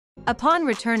Upon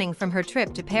returning from her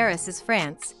trip to Paris,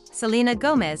 France, Selena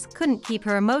Gomez couldn't keep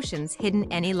her emotions hidden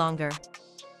any longer.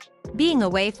 Being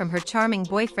away from her charming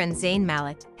boyfriend Zayn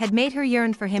Malik had made her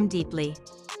yearn for him deeply.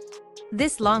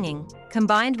 This longing,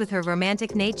 combined with her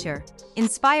romantic nature,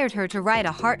 inspired her to write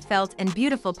a heartfelt and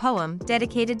beautiful poem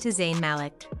dedicated to Zayn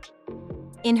Malik.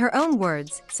 In her own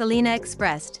words, Selena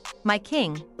expressed, "My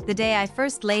king, the day I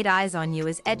first laid eyes on you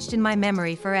is etched in my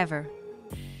memory forever.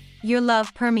 Your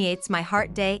love permeates my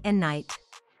heart day and night.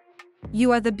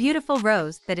 You are the beautiful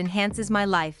rose that enhances my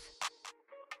life.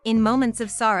 In moments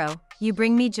of sorrow, you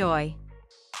bring me joy.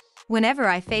 Whenever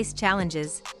I face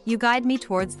challenges, you guide me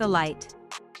towards the light.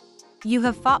 You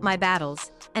have fought my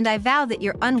battles, and I vow that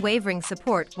your unwavering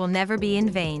support will never be in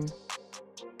vain.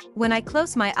 When I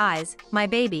close my eyes, my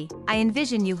baby, I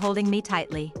envision you holding me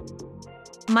tightly.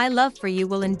 My love for you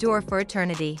will endure for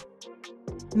eternity.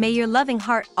 May your loving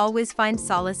heart always find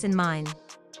solace in mine.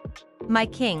 My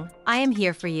king, I am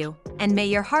here for you, and may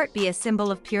your heart be a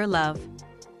symbol of pure love.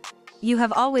 You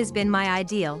have always been my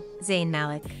ideal, Zayn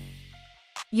Malik.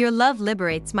 Your love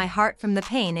liberates my heart from the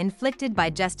pain inflicted by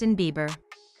Justin Bieber.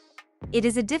 It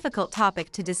is a difficult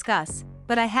topic to discuss,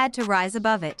 but I had to rise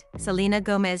above it," Selena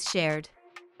Gomez shared.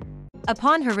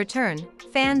 Upon her return,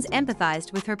 fans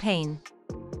empathized with her pain.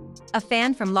 A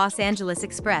fan from Los Angeles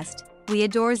expressed, "We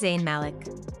adore Zayn Malik.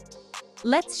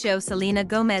 Let's show Selena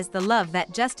Gomez the love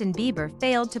that Justin Bieber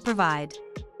failed to provide."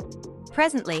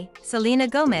 Presently, Selena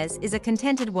Gomez is a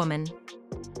contented woman.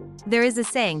 There is a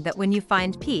saying that when you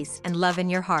find peace and love in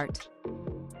your heart,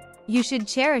 you should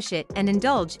cherish it and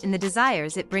indulge in the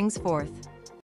desires it brings forth.